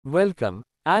Welcome,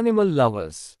 animal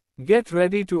lovers. Get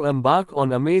ready to embark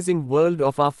on amazing world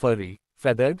of our furry,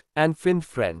 feathered, and finned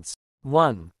friends.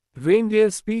 1.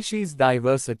 Reindeer Species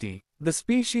Diversity. The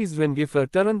species Rangifer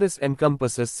tarandus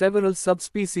encompasses several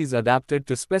subspecies adapted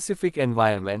to specific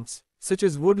environments, such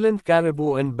as woodland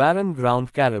caribou and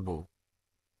barren-ground caribou.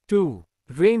 2.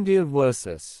 Reindeer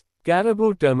versus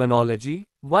Caribou Terminology.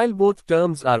 While both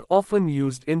terms are often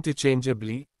used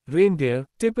interchangeably, reindeer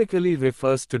typically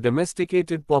refers to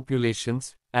domesticated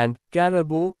populations, and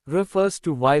caribou refers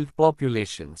to wild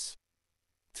populations.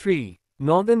 3.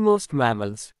 Northernmost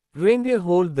mammals. Reindeer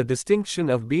hold the distinction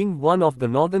of being one of the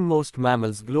northernmost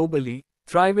mammals globally,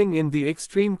 thriving in the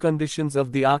extreme conditions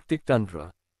of the Arctic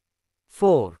tundra.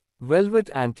 4. Velvet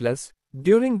antlers.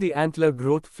 During the antler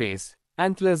growth phase,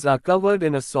 antlers are covered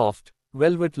in a soft,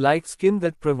 velvet-like skin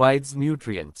that provides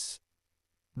nutrients.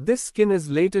 This skin is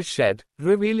later shed,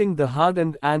 revealing the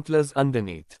hardened antlers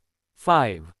underneath.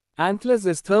 5. Antlers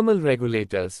as thermal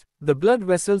regulators. The blood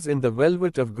vessels in the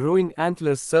velvet of growing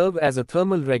antlers serve as a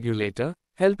thermal regulator,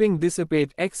 helping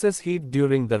dissipate excess heat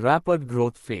during the rapid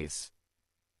growth phase.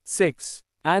 6.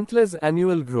 Antlers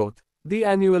annual growth. The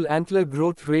annual antler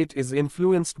growth rate is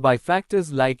influenced by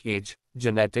factors like age,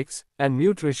 genetics, and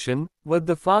nutrition, with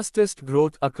the fastest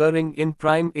growth occurring in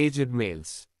prime-aged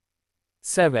males.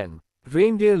 7.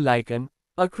 Reindeer lichen.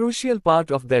 A crucial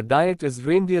part of their diet is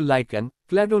reindeer lichen,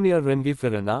 Cladonia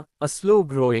rangiferina, a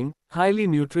slow-growing, highly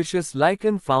nutritious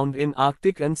lichen found in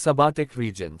Arctic and subarctic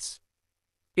regions.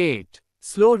 8.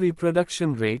 Slow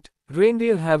reproduction rate.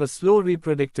 Reindeer have a slow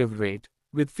reproductive rate,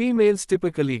 with females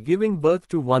typically giving birth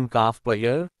to one calf per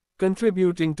year,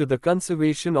 contributing to the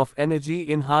conservation of energy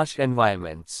in harsh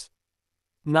environments.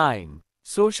 9.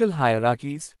 Social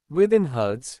hierarchies. Within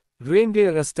herds,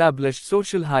 reindeer establish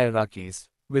social hierarchies,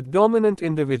 with dominant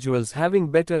individuals having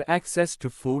better access to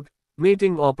food,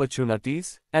 mating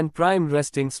opportunities, and prime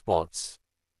resting spots.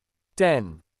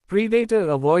 10. Predator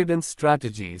avoidance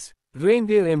strategies.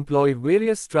 Reindeer employ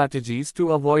various strategies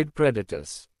to avoid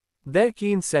predators. Their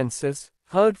keen senses,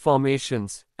 herd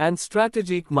formations, and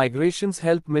strategic migrations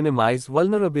help minimize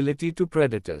vulnerability to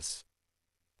predators.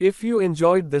 If you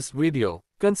enjoyed this video,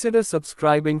 consider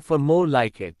subscribing for more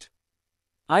like it.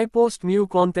 I post new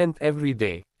content every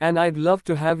day, and I'd love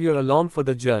to have you along for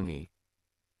the journey.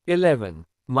 11.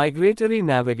 Migratory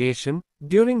navigation.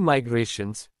 During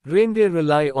migrations, reindeer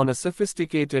rely on a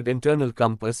sophisticated internal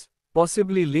compass,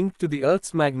 possibly linked to the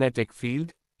Earth's magnetic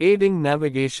field, aiding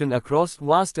navigation across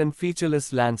vast and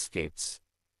featureless landscapes.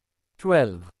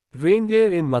 12.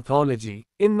 Reindeer in mythology.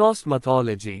 In Norse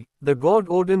mythology, the god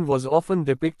Odin was often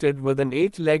depicted with an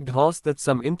 8-legged horse that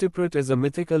some interpret as a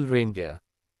mythical reindeer.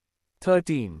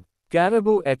 13.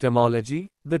 Caribou etymology.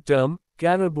 The term,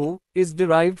 caribou, is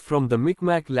derived from the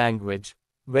Mi'kmaq language,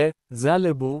 where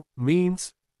zalibu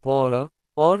means pawrer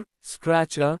or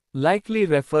scratcher, likely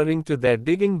referring to their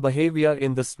digging behavior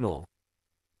in the snow.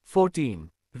 14.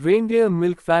 Reindeer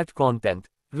milk fat content.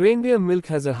 Reindeer milk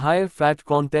has a higher fat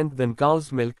content than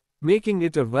cow's milk, making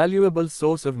it a valuable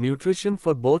source of nutrition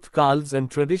for both calves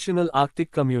and traditional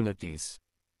Arctic communities.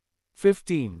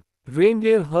 15.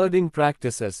 Reindeer herding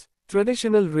practices.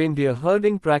 Traditional reindeer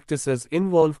herding practices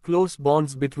involve close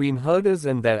bonds between herders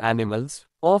and their animals,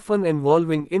 often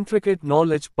involving intricate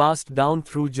knowledge passed down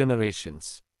through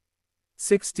generations.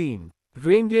 16.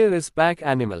 Reindeer as pack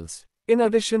animals. In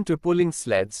addition to pulling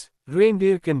sleds,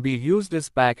 reindeer can be used as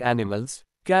pack animals,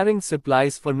 carrying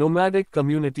supplies for nomadic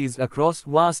communities across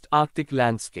vast Arctic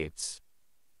landscapes.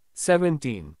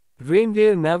 17.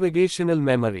 Reindeer navigational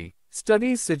memory.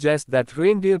 Studies suggest that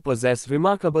reindeer possess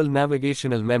remarkable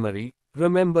navigational memory,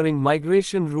 remembering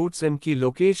migration routes and key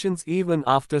locations even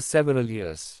after several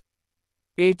years.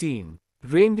 18.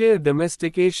 Reindeer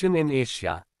domestication in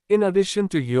Asia. In addition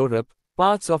to Europe,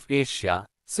 parts of Asia,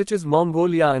 such as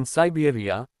Mongolia and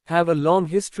Siberia, have a long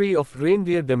history of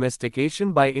reindeer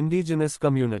domestication by indigenous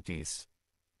communities.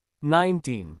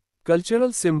 19.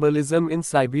 Cultural symbolism in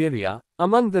Siberia.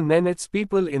 Among the Nenets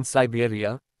people in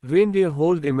Siberia, reindeer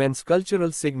hold immense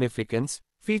cultural significance,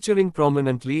 featuring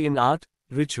prominently in art,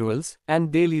 rituals,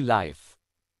 and daily life.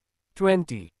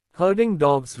 20. Herding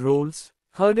dogs roles.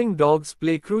 Herding dogs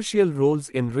play crucial roles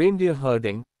in reindeer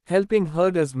herding, helping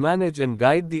herders manage and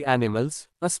guide the animals,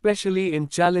 especially in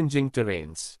challenging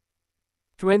terrains.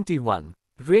 21.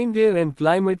 Reindeer and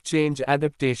climate change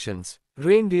adaptations.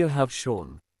 Reindeer have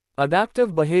shown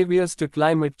adaptive behaviors to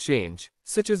climate change,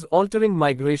 such as altering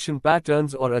migration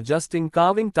patterns or adjusting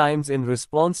calving times in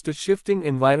response to shifting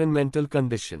environmental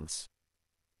conditions.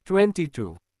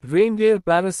 22. Reindeer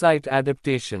parasite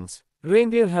adaptations.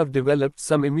 Reindeer have developed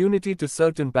some immunity to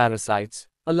certain parasites,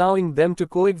 allowing them to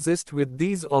coexist with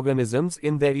these organisms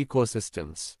in their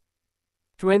ecosystems.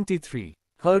 23.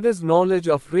 Herders' knowledge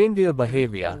of reindeer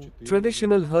behavior.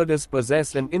 Traditional herders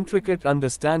possess an intricate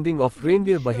understanding of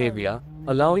reindeer behavior,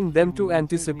 allowing them to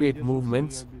anticipate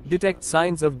movements, detect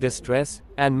signs of distress,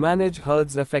 and manage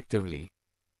herds effectively.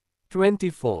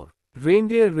 24.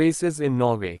 Reindeer races in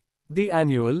Norway. The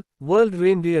annual World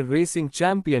Reindeer Racing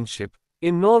Championship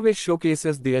in Norway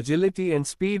showcases the agility and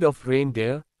speed of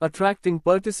reindeer, attracting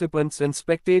participants and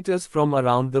spectators from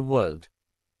around the world.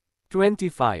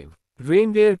 25.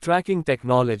 Reindeer tracking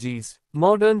technologies.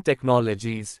 Modern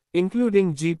technologies,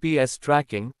 including GPS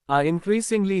tracking, are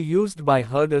increasingly used by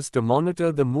herders to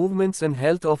monitor the movements and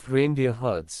health of reindeer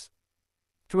herds.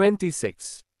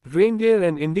 26. Reindeer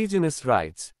and indigenous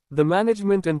rights. The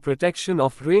management and protection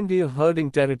of reindeer herding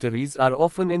territories are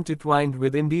often intertwined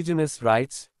with indigenous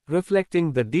rights,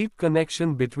 reflecting the deep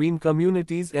connection between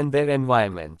communities and their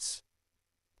environments.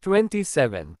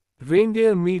 27.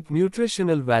 Reindeer meat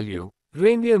nutritional value.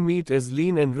 Reindeer meat is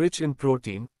lean and rich in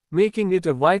protein, making it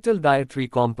a vital dietary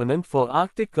component for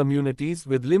Arctic communities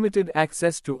with limited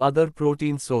access to other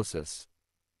protein sources.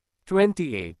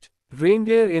 28.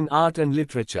 Reindeer in art and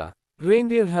literature.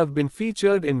 Reindeer have been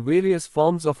featured in various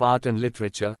forms of art and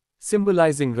literature,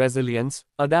 symbolizing resilience,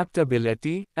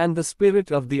 adaptability, and the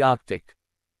spirit of the Arctic.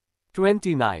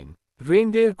 29.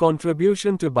 Reindeer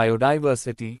contribution to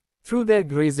biodiversity. Through their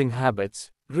grazing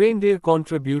habits, reindeer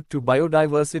contribute to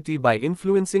biodiversity by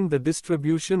influencing the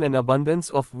distribution and abundance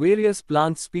of various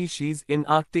plant species in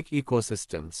Arctic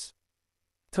ecosystems.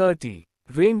 30.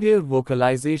 Reindeer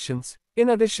vocalizations. In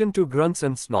addition to grunts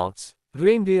and snorts,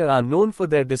 reindeer are known for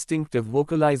their distinctive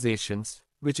vocalizations,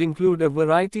 which include a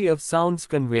variety of sounds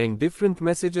conveying different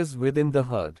messages within the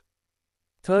herd.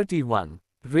 31.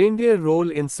 Reindeer role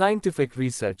in scientific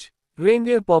research.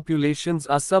 Reindeer populations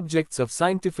are subjects of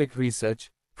scientific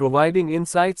research, providing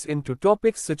insights into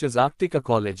topics such as Arctic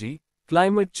ecology,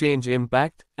 climate change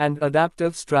impact, and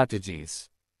adaptive strategies.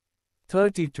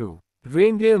 32.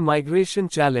 Reindeer migration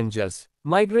challenges.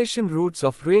 Migration routes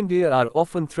of reindeer are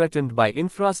often threatened by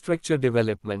infrastructure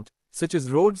development, such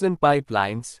as roads and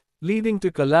pipelines, leading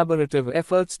to collaborative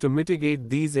efforts to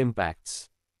mitigate these impacts.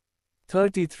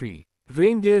 33.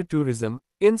 Reindeer tourism.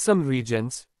 In some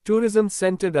regions, tourism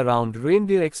centered around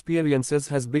reindeer experiences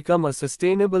has become a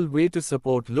sustainable way to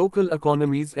support local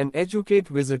economies and educate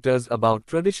visitors about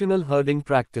traditional herding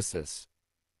practices.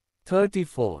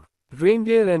 34.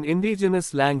 Reindeer and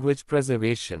indigenous language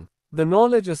preservation. The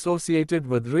knowledge associated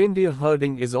with reindeer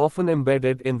herding is often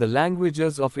embedded in the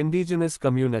languages of indigenous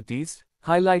communities,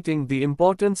 highlighting the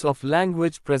importance of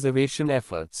language preservation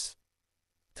efforts.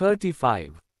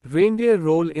 35. Reindeer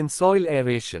role in soil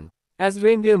aeration. As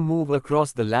reindeer move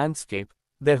across the landscape,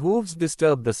 their hooves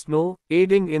disturb the snow,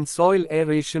 aiding in soil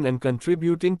aeration and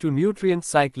contributing to nutrient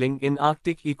cycling in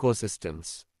Arctic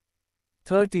ecosystems.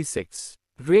 36.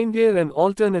 Reindeer and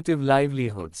alternative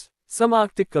livelihoods. Some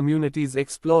Arctic communities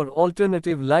explore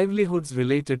alternative livelihoods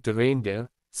related to reindeer,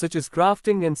 such as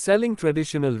crafting and selling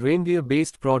traditional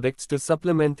reindeer-based products to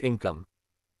supplement income.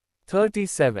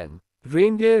 37.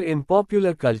 Reindeer in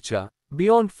popular culture.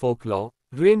 Beyond folklore,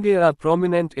 reindeer are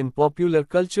prominent in popular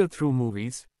culture through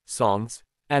movies, songs,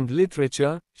 and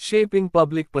literature, shaping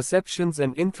public perceptions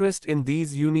and interest in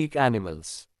these unique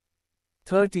animals.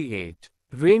 38.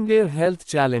 Reindeer health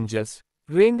challenges.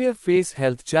 Reindeer face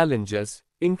health challenges,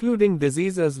 including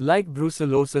diseases like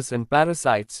brucellosis and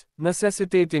parasites,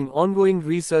 necessitating ongoing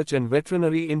research and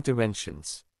veterinary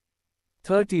interventions.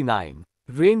 39.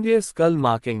 Reindeer skull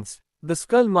markings. The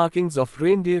skull markings of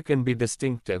reindeer can be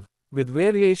distinctive, with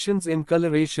variations in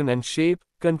coloration and shape,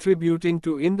 contributing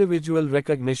to individual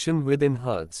recognition within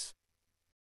herds.